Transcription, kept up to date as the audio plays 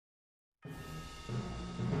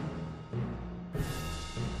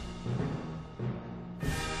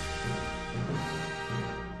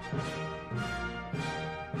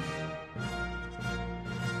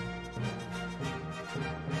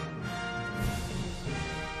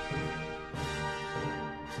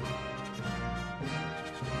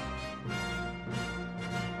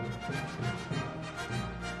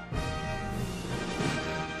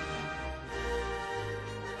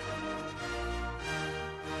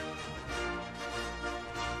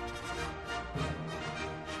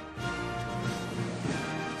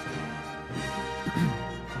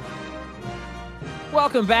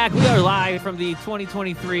welcome back. We are live from the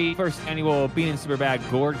 2023 first annual Bean and Superbad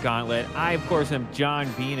Gourd Gauntlet. I, of course, am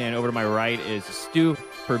John Bean, and over to my right is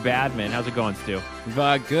Superbadman. How's it going, Stu?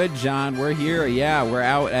 Good, John. We're here. Yeah, we're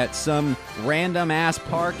out at some random-ass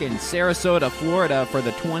park in Sarasota, Florida for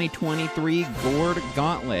the 2023 Gourd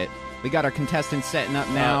Gauntlet. We got our contestants setting up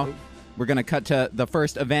now. We're going to cut to the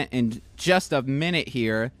first event in just a minute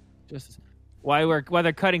here. While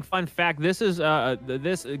they're cutting, fun fact, this is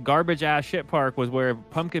this garbage ass shit park was where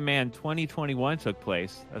Pumpkin Man 2021 took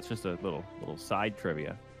place. That's just a little side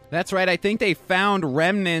trivia. That's right. I think they found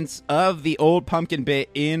remnants of the old pumpkin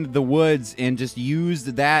bit in the woods and just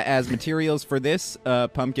used that as materials for this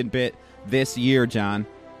pumpkin bit this year, John.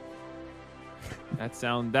 That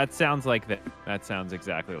sounds like that. That sounds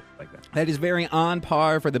exactly like that. That is very on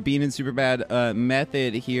par for the Bean and Superbad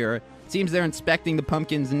method here. Seems they're inspecting the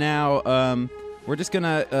pumpkins now. We're just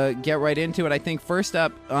gonna get right into it. I think first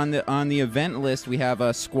up on the event list we have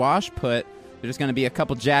a squash put. There's gonna be a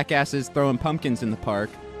couple jackasses throwing pumpkins in the park.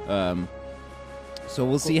 So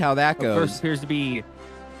we'll see how that goes. First appears to be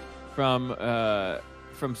from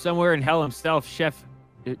somewhere in hell himself, Chef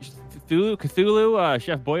Cthulhu,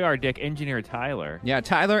 Chef Boyardee, Engineer Tyler. Yeah,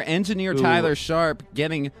 Tyler Sharp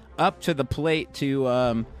getting up to the plate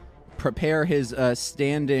to prepare his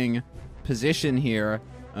standing position here.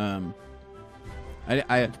 By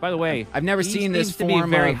the way, I've never seen this form. To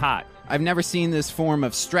be very hot. I've never seen this form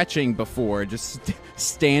of stretching before. Just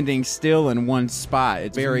standing still in one spot.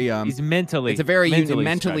 It's very he's mentally. It's a very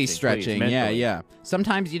mentally stretching. Please, mentally. Yeah.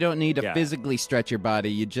 Sometimes you don't need to physically stretch your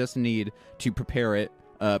body. You just need to prepare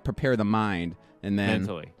the mind, and then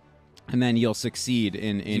mentally, and then you'll succeed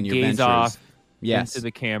in your gaze ventures. Off yes, into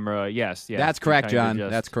the camera. Yes. That's correct, John.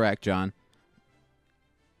 That's correct, John.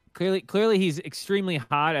 Clearly, he's extremely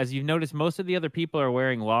hot. As you've noticed, most of the other people are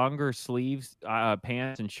wearing longer sleeves,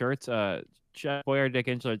 pants, and shirts. Chef Boyardee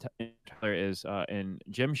Engineer Tyler is in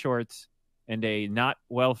gym shorts and a not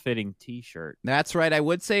well-fitting T-shirt. That's right. I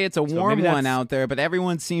would say it's a warm one out there, but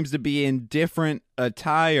everyone seems to be in different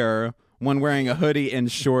attire. One wearing a hoodie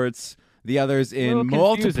and shorts, the others in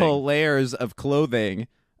multiple layers of clothing.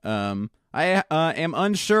 I am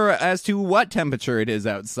unsure as to what temperature it is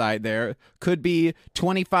outside there. Could be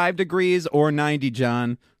 25 degrees or 90,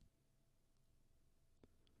 John.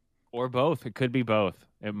 Or both. It could be both.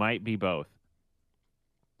 It might be both.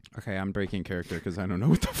 Okay, I'm breaking character because I don't know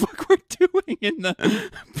what the fuck we're doing in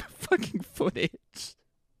the fucking footage.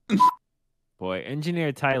 Boy,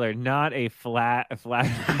 Engineer Tyler, not a flat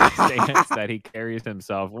stance that he carries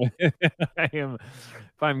himself with. If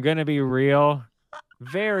I'm going to be real,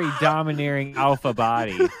 very domineering alpha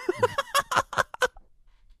body.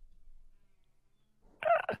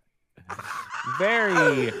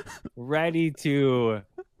 Very ready to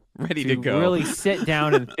go. Really sit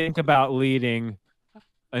down and think about leading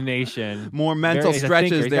a nation. More mental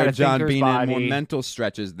stretches there, John Bean. More mental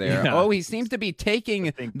stretches there. Yeah. Oh, he seems to be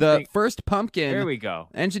taking the first pumpkin. There we go.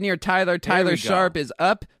 Engineer Tyler Sharp is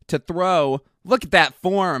up to throw. Look at that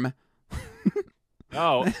form.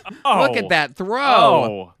 Oh. Look at that throw.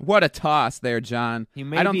 Oh. What a toss there, John. He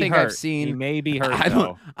may be hurt. He may be hurt,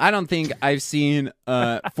 I don't think I've seen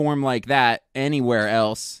form like that anywhere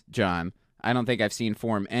else, John. I don't think I've seen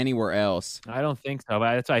form anywhere else. I don't think so,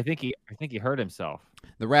 but I think he hurt himself.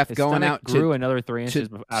 The ref His going out grew another 3 inches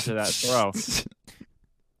after that throw.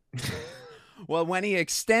 Well, when he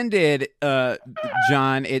extended,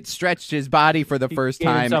 John, it stretched his body for the first time.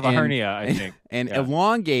 He gave himself a hernia, I think. And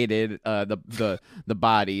elongated the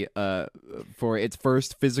body for its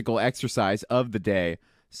first physical exercise of the day.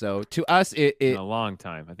 So to us, it in a long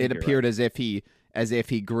time. It appeared as if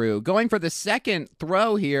he grew. Going for the second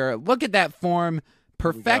throw here. Look at that form,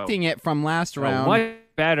 perfecting it from last round. Much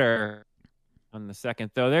better on the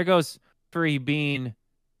second throw. There goes Free Bean.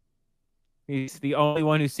 He's the only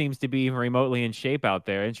one who seems to be remotely in shape out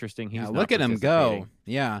there. Interesting. Look at him go.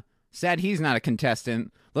 Yeah. Sad he's not a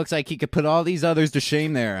contestant. Looks like he could put all these others to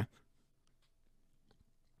shame there.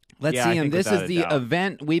 Let's see him. This is the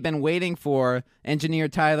event we've been waiting for. Engineer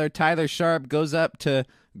Tyler Sharp goes up to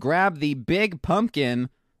grab the big pumpkin.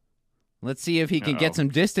 Let's see if he can get some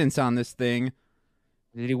distance on this thing.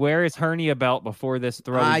 Did he wear his hernia belt before this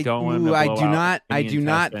throw? I do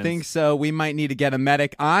not think so. We might need to get a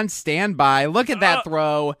medic on standby. Look at that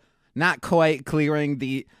throw. Not quite clearing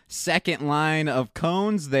the second line of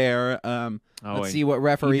cones there. Let's see what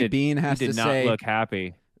referee Bean has to say. He did not look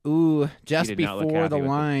happy. Ooh, just before the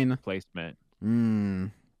line. Placement.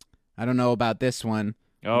 I don't know about this one.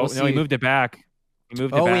 Oh, no, he moved it back. We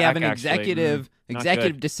have an executive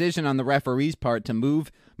decision on the referee's part to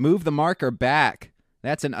move the marker back.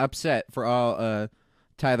 That's an upset for all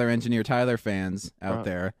Tyler Engineer Tyler fans out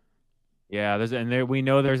there. Yeah, we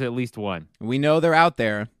know there's at least one. We know they're out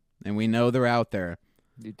there, and we know they're out there.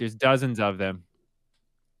 There's dozens of them.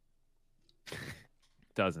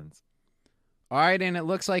 Dozens. All right, and it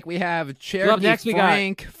looks like we have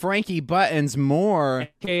Cherokee Frankie Buttons more.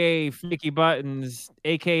 A.K.A. Frankie Buttons,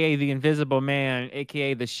 A.K.A. the Invisible Man,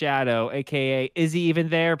 A.K.A. the Shadow, A.K.A. is he even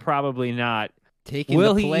there? Probably not.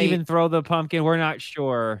 Will he even throw the pumpkin? We're not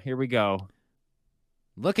sure. Here we go.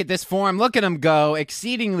 Look at this form. Look at him go.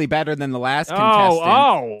 Exceedingly better than the last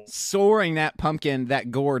contestant. Soaring that pumpkin, that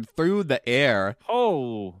gourd, through the air.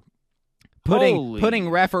 Putting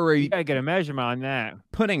referee... You gotta get a measurement on that.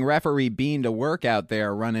 Putting referee Bean to work out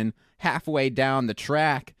there, running halfway down the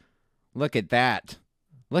track. Look at that.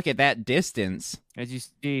 Look at that distance. As you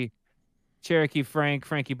see, Cherokee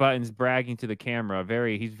Frankie Buttons bragging to the camera.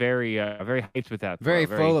 He's very hyped with that. Very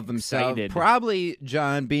full of himself. Excited. Probably,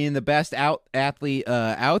 John, being the best athlete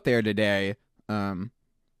out there today on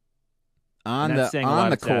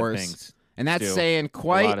the course. And that's saying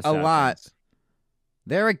quite a lot.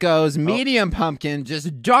 There it goes. Medium pumpkin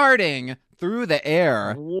just darting through the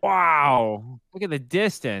air. Wow. Look at the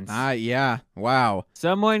distance. Yeah. Wow.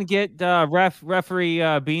 Someone get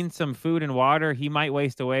referee Bean some food and water. He might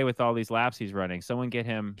waste away with all these laps he's running. Someone get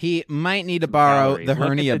him. He might need to borrow the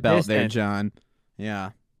hernia belt there, John. Yeah.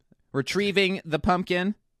 Retrieving the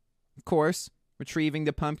pumpkin. Of course. Retrieving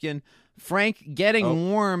the pumpkin. Frank getting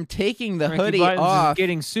warm, taking the Frankie hoodie Buttons off. Is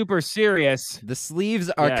getting super serious. The sleeves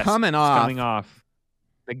are coming off.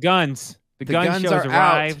 The guns show has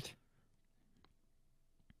arrived. Out.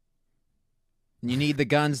 You need the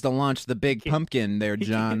guns to launch the big pumpkin there,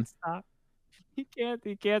 John. He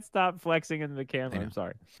can't stop flexing into the camera. I'm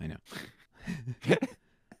sorry. I know.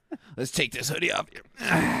 Let's take this hoodie off here.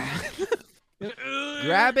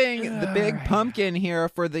 Grabbing the big pumpkin here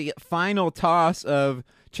for the final toss of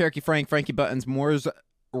Cherokee Frankie Buttons Moore's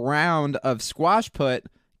round of squash put,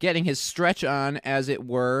 getting his stretch on, as it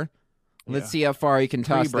were. Let's see how far he can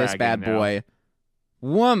toss this bad boy.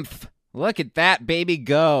 Woomph! Look at that baby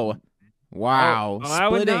go. Wow.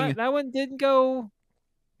 That one didn't go.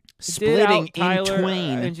 Splitting in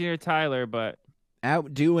twain. Engineer Tyler, but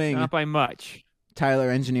outdoing. Not by much.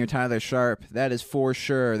 Engineer Tyler Sharp. That is for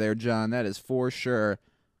sure there, John. That is for sure.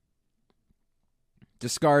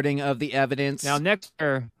 Discarding of the evidence. Now, next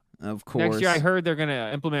year, of course. Next year, I heard they're going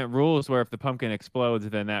to implement rules where if the pumpkin explodes,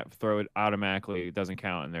 then that throw it automatically doesn't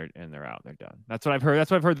count, and they're out. They're done. That's what I've heard.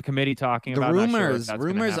 That's what I've heard the committee talking about. The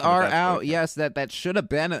rumors are out. Yes, that should have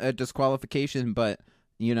been a disqualification, but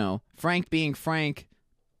Frank being Frank,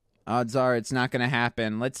 odds are it's not going to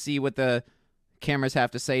happen. Let's see what the cameras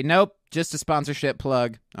have to say. Nope, just a sponsorship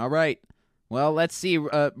plug. All right. Well, let's see.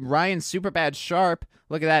 Ryan Superbad Sharp.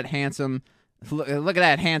 Look at that handsome. Look at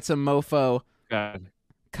that handsome mofo. God.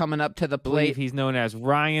 Coming up to the plate. He's known as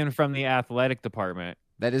Ryan from the athletic department.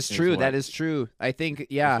 That is true. That is true. I think,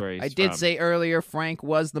 I did say earlier Frank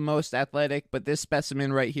was the most athletic, but this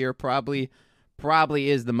specimen right here probably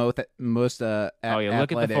is the most athletic.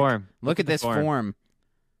 Look at the form. Look at this form.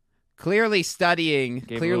 Clearly studying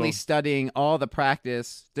all the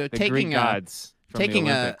practice. Taking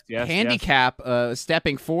a handicap,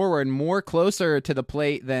 stepping forward more closer to the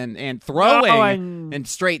plate and throwing and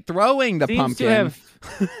straight throwing the pumpkin. To have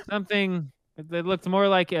something that looked more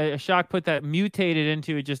like a shock put that mutated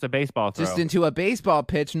into just a baseball throw. Just into a baseball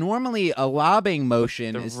pitch. Normally a lobbing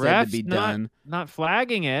motion is said to be done. Not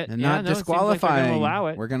flagging it. And not disqualifying.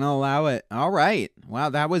 Like we're gonna allow it. All right. Wow,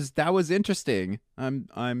 that was interesting.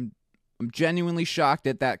 I'm genuinely shocked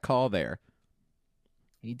at that call there.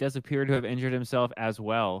 He does appear to have injured himself as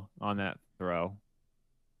well on that throw.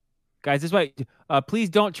 Guys, this is why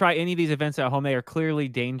please don't try any of these events at home. They are clearly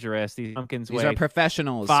dangerous. These pumpkins weigh are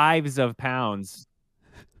professionals. 5s of pounds.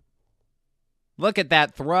 Look at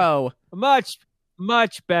that throw. Much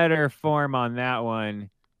better form on that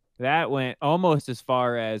one. That went almost as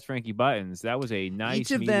far as Frankie Buttons. That was a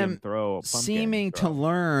nice medium throw. Seeming to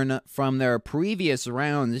learn from their previous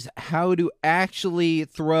rounds how to actually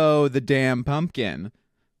throw the damn pumpkin.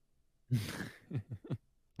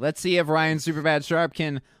 Let's see if Ryan Superbad Sharp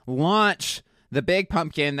can launch the big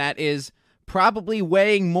pumpkin that is probably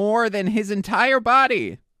weighing more than his entire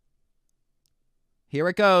body. Here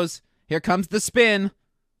it goes. Here comes the spin.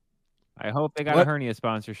 I hope they got a hernia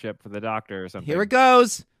sponsorship for the doctor or something. Here it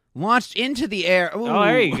goes. Launched into the air. Ooh. Oh,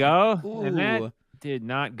 there you go. Ooh. And that did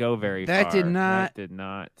not go very far. That did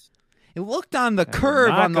not. It looked on the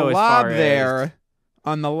curve on the lob there.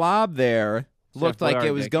 On the lob there. Looked like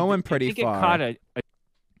it was going pretty far. It caught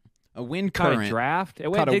a wind current. Caught a draft.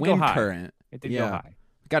 It caught a wind current. It did go high.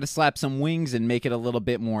 Got to slap some wings and make it a little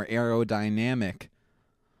bit more aerodynamic.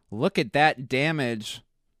 Look at that damage.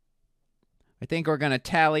 I think we're going to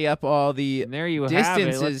tally up all the and there you distances have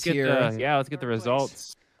it. Let's get here. let's get the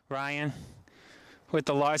results. Ryan with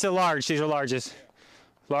the large. It's a large. These are larges.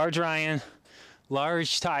 Large Ryan,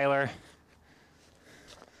 large Tyler,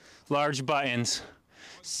 large Buttons.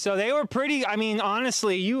 So they were pretty. I mean,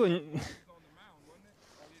 honestly, you and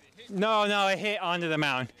no, it hit onto the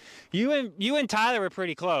mound. You and Tyler were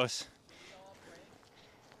pretty close.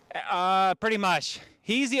 Pretty much.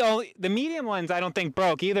 He's the medium ones I don't think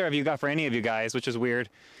broke either of you got for any of you guys, which is weird.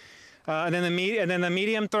 And then the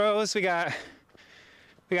medium throws we got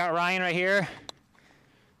Ryan right here,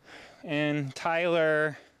 and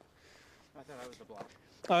Tyler. I thought I was the block.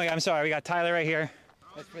 Oh yeah, I'm sorry. We got Tyler right here.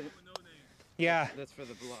 That's for the, yeah. That's for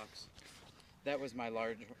the blocks. That was my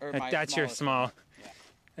large. That's your small. One. Yeah.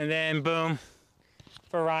 And then boom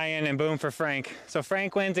for Ryan and boom for Frank. So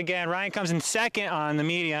Frank wins again. Ryan comes in second on the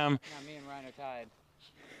medium. Yeah, me and Ryan are tied.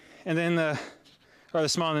 And then the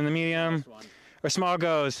small and then the medium. Or small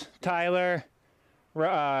goes Tyler,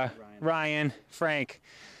 Ryan, Frank.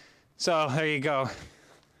 So there you go.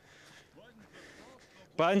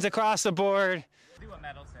 Buttons across the board. Do a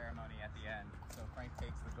medal ceremony at the end, so Frank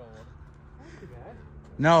takes the gold.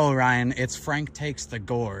 No, Ryan, it's Frank takes the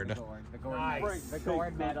gourd. The gourd Nice. The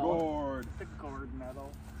gourd medal. The gourd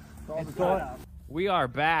medal. We are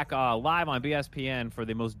back live on BSPN for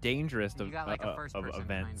the most dangerous of person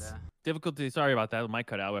events. kinda. Difficulty, sorry about that, might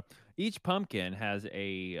cut out. Each pumpkin has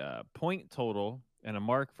a point total and a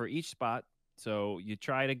mark for each spot. So you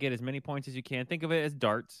try to get as many points as you can. Think of it as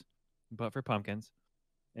darts, but for pumpkins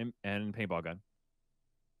and paintball gun.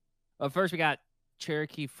 First, we got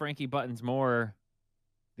Cherokee Frankie Buttons Moore,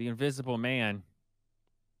 the Invisible Man.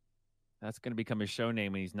 That's going to become his show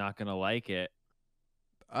name, and he's not going to like it.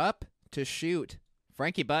 Up to shoot.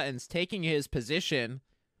 Frankie Buttons taking his position.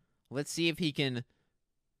 Let's see if he can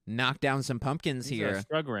knock down some pumpkins here.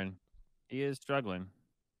 Struggling. He is struggling.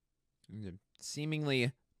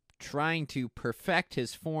 Seemingly trying to perfect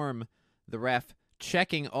his form. The ref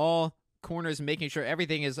checking all corners, making sure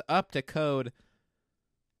everything is up to code.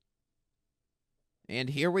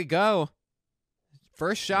 And here we go.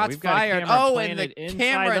 First shot's fired. Oh, and the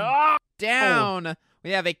camera down.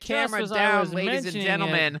 We have a camera down, ladies and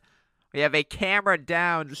gentlemen. We have a camera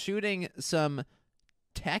down shooting some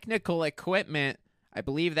technical equipment. I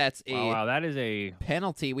believe that's a wow, that is a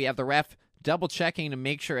penalty. We have the ref double checking to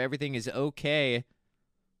make sure everything is okay.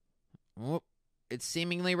 Oh, it's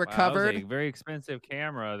seemingly recovered. Wow, that was a very expensive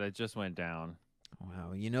camera that just went down.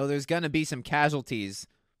 Wow, you know there's going to be some casualties.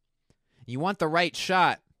 You want the right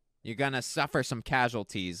shot, you're going to suffer some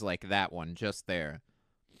casualties like that one just there.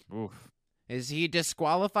 Oof. Is he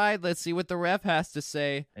disqualified? Let's see what the ref has to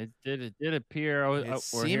say. It did appear. It's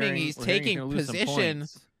seeming he's taking position.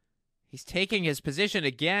 He's taking his position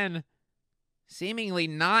again. Seemingly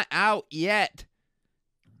not out yet.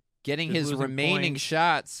 Getting his remaining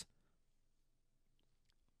shots.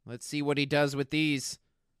 Let's see what he does with these.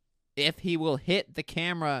 If he will hit the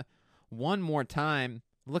camera one more time.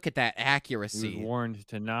 Look at that accuracy. He was warned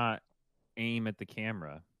to not aim at the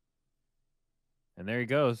camera. And there he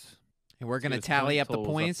goes. And we're going to tally up the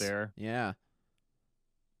points. There. Yeah.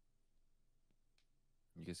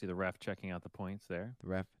 You can see the ref checking out the points there. The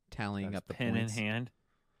ref tallying up the pen points. in hand.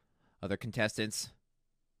 Other contestants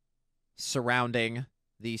surrounding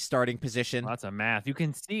the starting position. Lots of math. You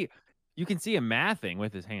can see him mathing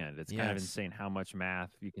with his hand. It's kind of insane how much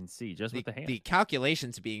math you can see just with the hand. The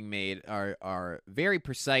calculations being made are very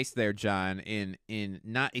precise there, John. In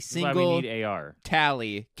not a single we need AR.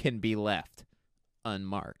 tally can be left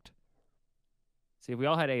unmarked. See, if we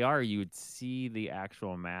all had AR, you would see the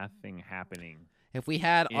actual math thing happening. If we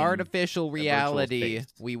had artificial reality,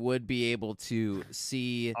 we would be able to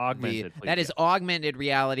see augmented. That is augmented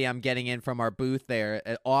reality I'm getting in from our booth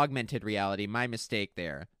there. Augmented reality. My mistake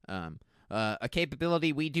there. A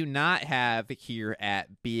capability we do not have here at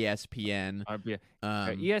BSPN.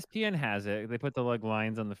 ESPN has it. They put the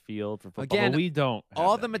lines on the field for football. Again, but we don't.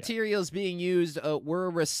 All the materials being used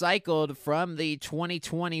were recycled from the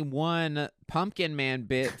 2021 Pumpkin Man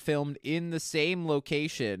bit filmed in the same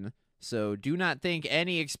location. So do not think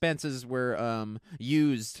any expenses were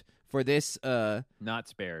used for this not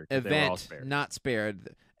spared event. They were all spared. Not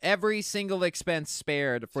spared. Every single expense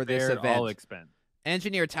spared for this event. All expense.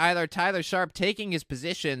 Engineer Tyler Sharp taking his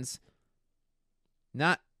positions.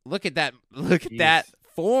 Look at that. Look at that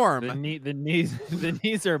form. The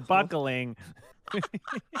knees are buckling.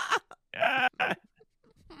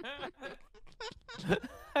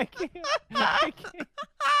 I can't.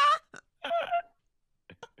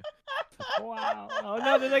 Wow. Oh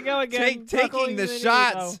no, there they go again. Taking the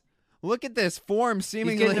shots Look at this form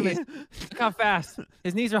seemingly. Look how fast.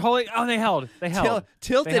 His knees are holding. Oh, they held.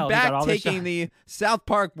 Tilted They held. back, taking the South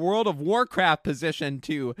Park World of Warcraft position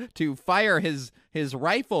to fire his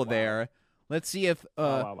rifle there. Let's see if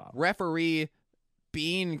referee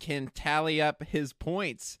Bean can tally up his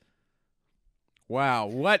points. Wow,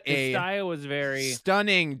 what His style was very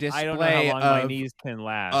stunning display I don't know how long my knees can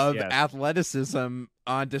last. of athleticism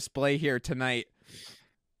on display here tonight.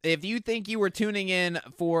 If you think you were tuning in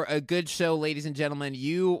for a good show, ladies and gentlemen,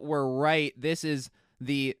 you were right. This is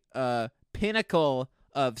the pinnacle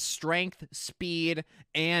of strength, speed,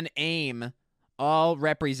 and aim, all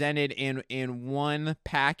represented in one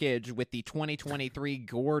package with the 2023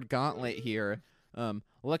 Gourd Gauntlet here.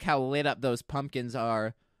 Look how lit up those pumpkins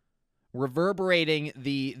are, reverberating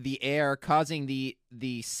the air, causing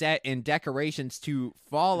the set and decorations to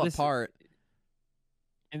fall apart.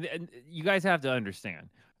 And you guys have to understand,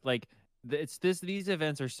 like, these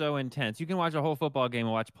events are so intense. You can watch a whole football game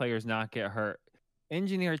and watch players not get hurt.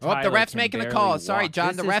 Engineer Tyler the ref's making a call. Sorry,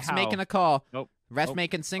 John. The ref's making a call. Ref's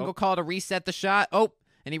making single call to reset the shot.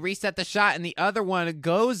 And he reset the shot, and the other one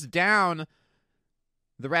goes down.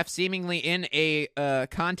 The ref seemingly in a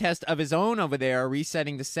contest of his own over there,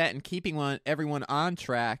 resetting the set and keeping everyone on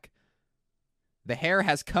track. The hair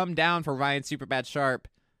has come down for Ryan Superbad Sharp.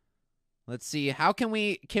 Let's see. How can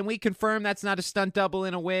we confirm that's not a stunt double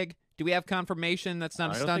in a wig? Do we have confirmation that's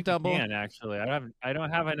not a stunt double? I don't think we can, actually. I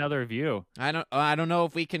don't have another view. I don't know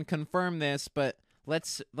if we can confirm this, but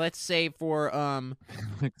let's say for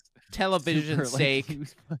television's sake,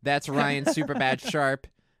 that's Ryan Superbad Sharp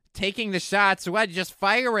taking the shots. Just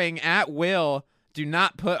firing at will. Do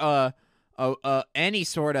not put any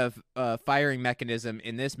sort of firing mechanism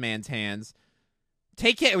in this man's hands.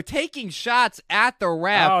 Taking shots at the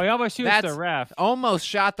ref. Oh, he almost shoots the ref. Almost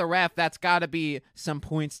shot the ref. That's got to be some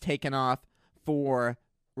points taken off for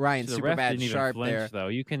Ryan Superbad Sharp there. Though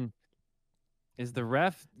is the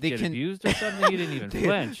ref get abused or something? He didn't even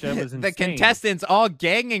flinch. That was insane. The contestants all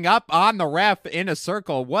ganging up on the ref in a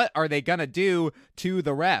circle. What are they gonna do to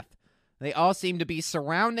the ref? They all seem to be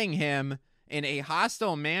surrounding him in a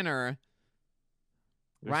hostile manner.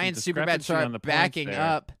 Ryan Superbad Sharp backing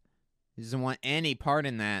up. He doesn't want any part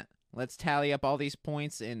in that. Let's tally up all these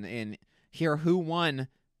points and hear who won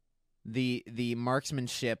the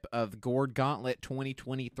marksmanship of Gourd Gauntlet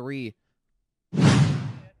 2023.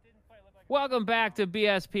 Welcome back to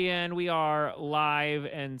BSPN. We are live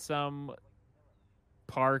in some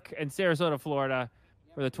park in Sarasota, Florida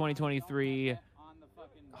for the 2023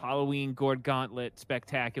 Halloween Gourd Gauntlet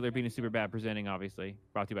Spectacular. Bean and Superbad presenting, obviously.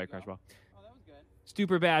 Brought to you by Crushball.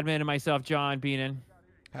 Superbad Man and myself, John Beanin.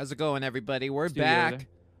 How's it going, everybody? We're back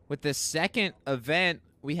with the second event.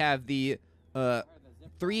 We have the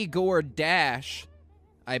 3 Gourd Dash,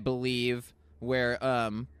 I believe, where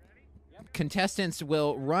contestants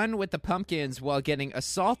will run with the pumpkins while getting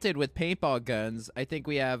assaulted with paintball guns. I think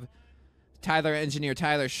we have Engineer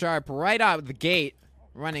Tyler Sharp right out of the gate,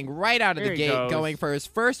 running right out of the gate, going for his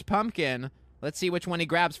first pumpkin. Let's see which one he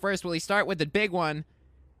grabs first. Will he start with the big one?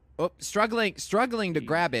 Oh, struggling to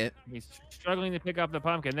grab it. He's struggling to pick up the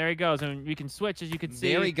pumpkin. There he goes, and we can switch, as you can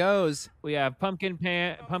see. There he goes. We have pumpkin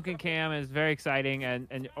cam is very exciting,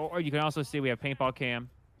 or you can also see we have paintball cam.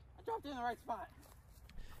 I dropped it in the right spot.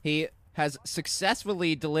 He has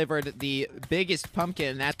successfully delivered the biggest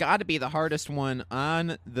pumpkin. That's got to be the hardest one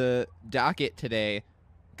on the docket today.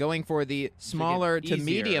 Going for the smaller to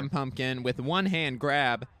medium pumpkin with one hand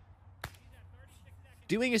grab.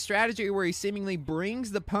 Doing a strategy where he seemingly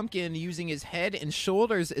brings the pumpkin using his head and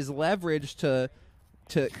shoulders as leverage to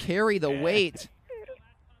carry the weight.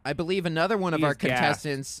 I believe another one of our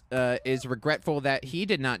contestants is regretful that he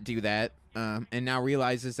did not do that, and now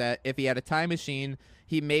realizes that if he had a time machine,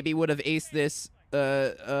 he maybe would have aced this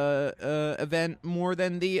event more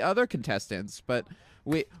than the other contestants. But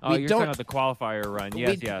we you're don't talking about the qualifier run.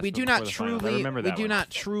 Yes, we do not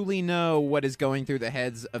truly know what is going through the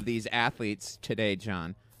heads of these athletes today,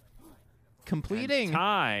 John. Completing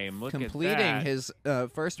his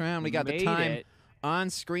first round. We got the time on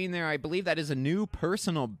screen there. I believe that is a new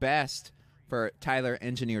personal best for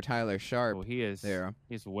Engineer Tyler Sharp. Oh, he is there.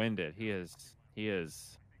 He's winded. He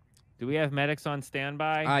is. Do we have medics on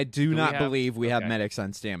standby? I do not believe we have medics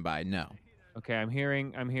on standby. No. Okay, I'm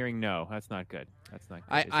hearing no. That's not good.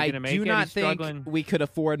 I do not think we could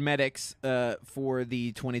afford medics for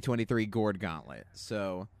the 2023 Gourd Gauntlet.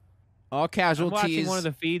 So all casualties. I'm watching one of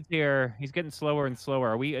the feeds here. He's getting slower and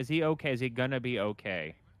slower. Is he okay? Is he gonna be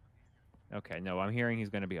okay? Okay, no, I'm hearing he's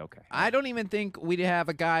gonna be okay. I don't even think we'd have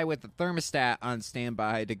a guy with a thermostat on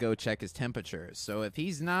standby to go check his temperature. So if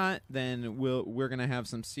he's not, then we're gonna have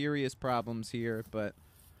some serious problems here. But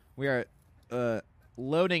We are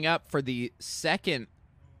loading up for the second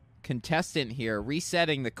contestant here,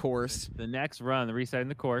 resetting the course. The next run, the resetting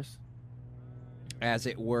the course. As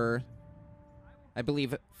it were. I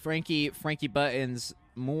believe Frankie Buttons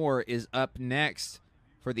Moore is up next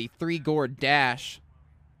for the 3 Gourd Dash.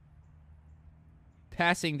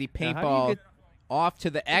 Passing the paintball off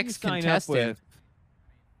to the ex-contestant.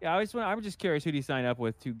 Yeah, I'm just curious who do you sign up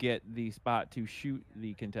with to get the spot to shoot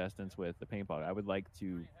the contestants with the paintball. I would like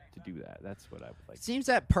to do that. That's what I would like. It seems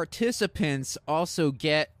that participants also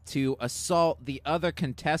get to assault the other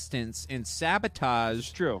contestants and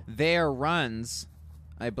sabotage their runs,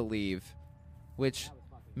 I believe, which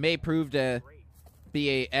may prove to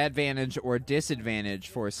be an advantage or disadvantage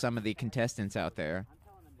for some of the contestants out there.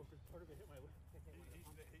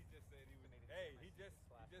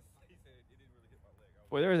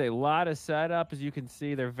 Boy, there is a lot of setup, as you can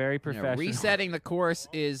see. They're very professional. Resetting the course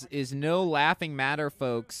is no laughing matter,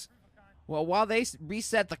 folks. Well, while they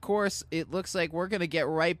reset the course, it looks like we're going to get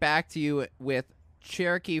right back to you with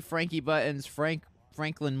Cherokee, Frankie Buttons,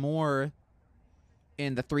 Franklin Moore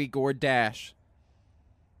in the 3 Gourd Dash.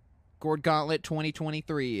 Gourd Gauntlet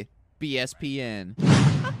 2023, BSPN.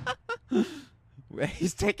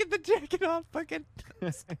 He's taking the jacket off, fucking.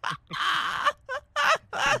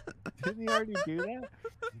 Didn't he already do that?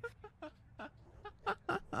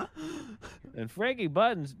 And Frankie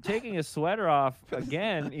Buttons taking his sweater off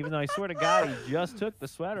again, even though I swear to God he just took the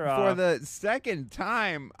sweater off. For the second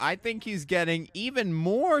time, I think he's getting even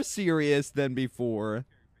more serious than before.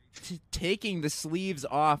 Taking the sleeves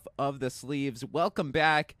off of the sleeves. Welcome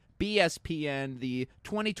back, BSPN, the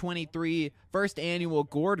 2023 first annual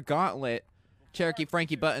Gourd Gauntlet. Cherokee,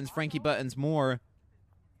 Frankie Buttons Moore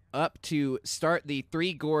up to start the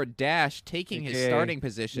 3 Gourd Dash, taking his starting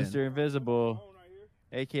position. Mr. Invisible,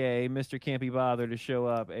 a.k.a. Mr. Can't Be Bothered to show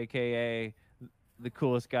up, a.k.a. the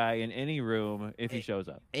coolest guy in any room if he shows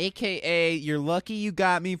up. A.k.a. you're lucky you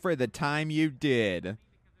got me for the time you did.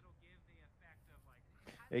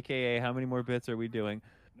 A.k.a. how many more bits are we doing?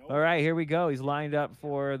 All right, here we go. He's lined up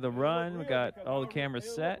for the run. We got all the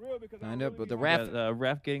cameras set. Lined up with the ref. The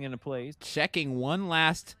ref getting into place. Checking one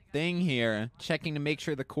last thing here. Checking to make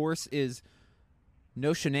sure the course is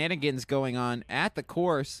no shenanigans going on at the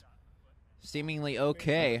course. Seemingly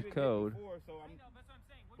okay. Code.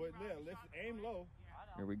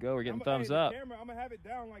 Here we go. We're getting thumbs up. I'm going to have it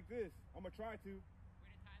down like this. I'm going to try to.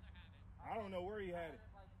 I don't know where he had it.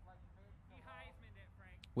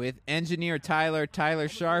 With engineer Tyler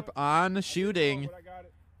Sharp on shooting.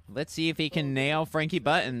 Let's see if he can nail Frankie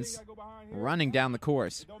Buttons running down the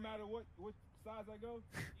course.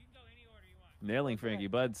 Nailing Frankie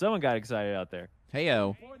Buttons. Someone got excited out there.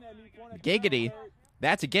 Heyo. Giggity.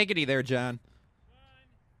 That's a giggity there, John.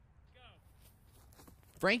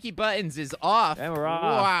 Frankie Buttons is off. And we're off.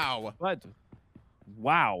 Wow. What?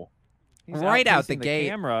 Wow. He's right out the gate.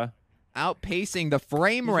 Camera. Outpacing the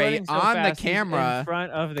frame rate on the camera. In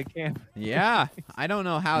front of the camera. Yeah. I don't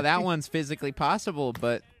know how that one's physically possible,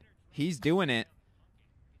 but he's doing it.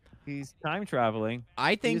 He's time traveling.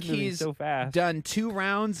 I think he's so fast. Done 2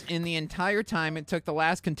 rounds in the entire time it took the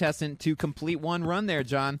last contestant to complete 1 run there,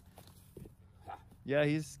 John. Yeah,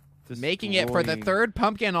 he's making it for the 3rd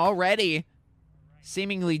pumpkin already.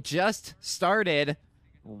 Seemingly just started.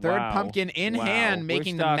 3rd pumpkin in hand,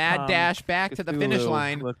 making the mad dash back to the finish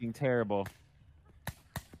line. Looking terrible.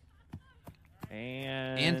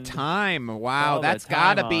 And time. Wow, that's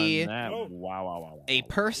got to be a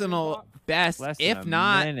personal best, if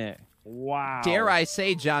not, wow. dare I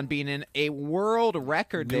say, John Beenan, a world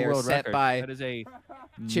record there set by that is a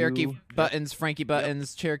Cherokee Buttons, Frankie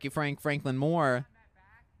Buttons, Cherokee Franklin Moore.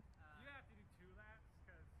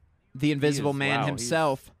 The Invisible Man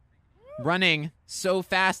himself. Running so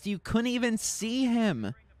fast you couldn't even see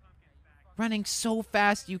him. Running so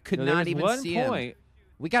fast you could not even see him.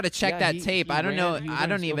 We got to check that tape. I don't know. I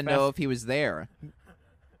don't even know if he was there.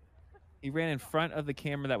 He ran in front of the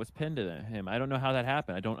camera that was pinned to him. I don't know how that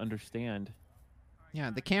happened. I don't understand.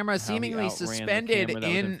 Yeah, the camera seemingly suspended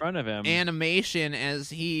in front of him. Animation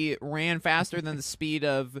as he ran faster than the speed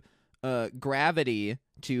of gravity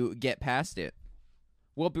to get past it.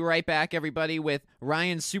 We'll be right back, everybody, with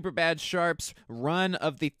Ryan Superbad Sharp's run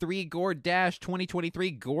of the 3 Gourd Dash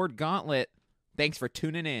 2023 Gourd Gauntlet. Thanks for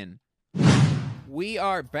tuning in. We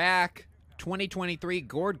are back. 2023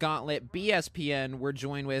 Gourd Gauntlet BSPN. We're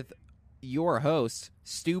joined with your hosts,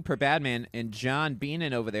 Superbadman and John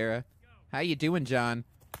Beenan over there. How you doing, John?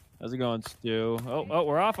 How's it going, Stu? Oh,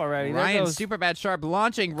 we're off already. Ryan Superbad Sharp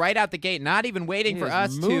launching right out the gate, not even waiting for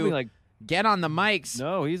us to get on the mics.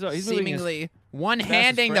 No, he's seemingly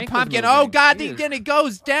one-handing the Frank was pumpkin. moving. Oh, God, He he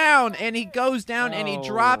goes down, and he goes down, and he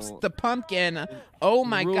drops the pumpkin. Oh,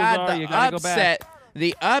 my God, the upset.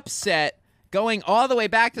 The upset going all the way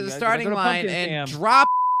back to the starting line and drop.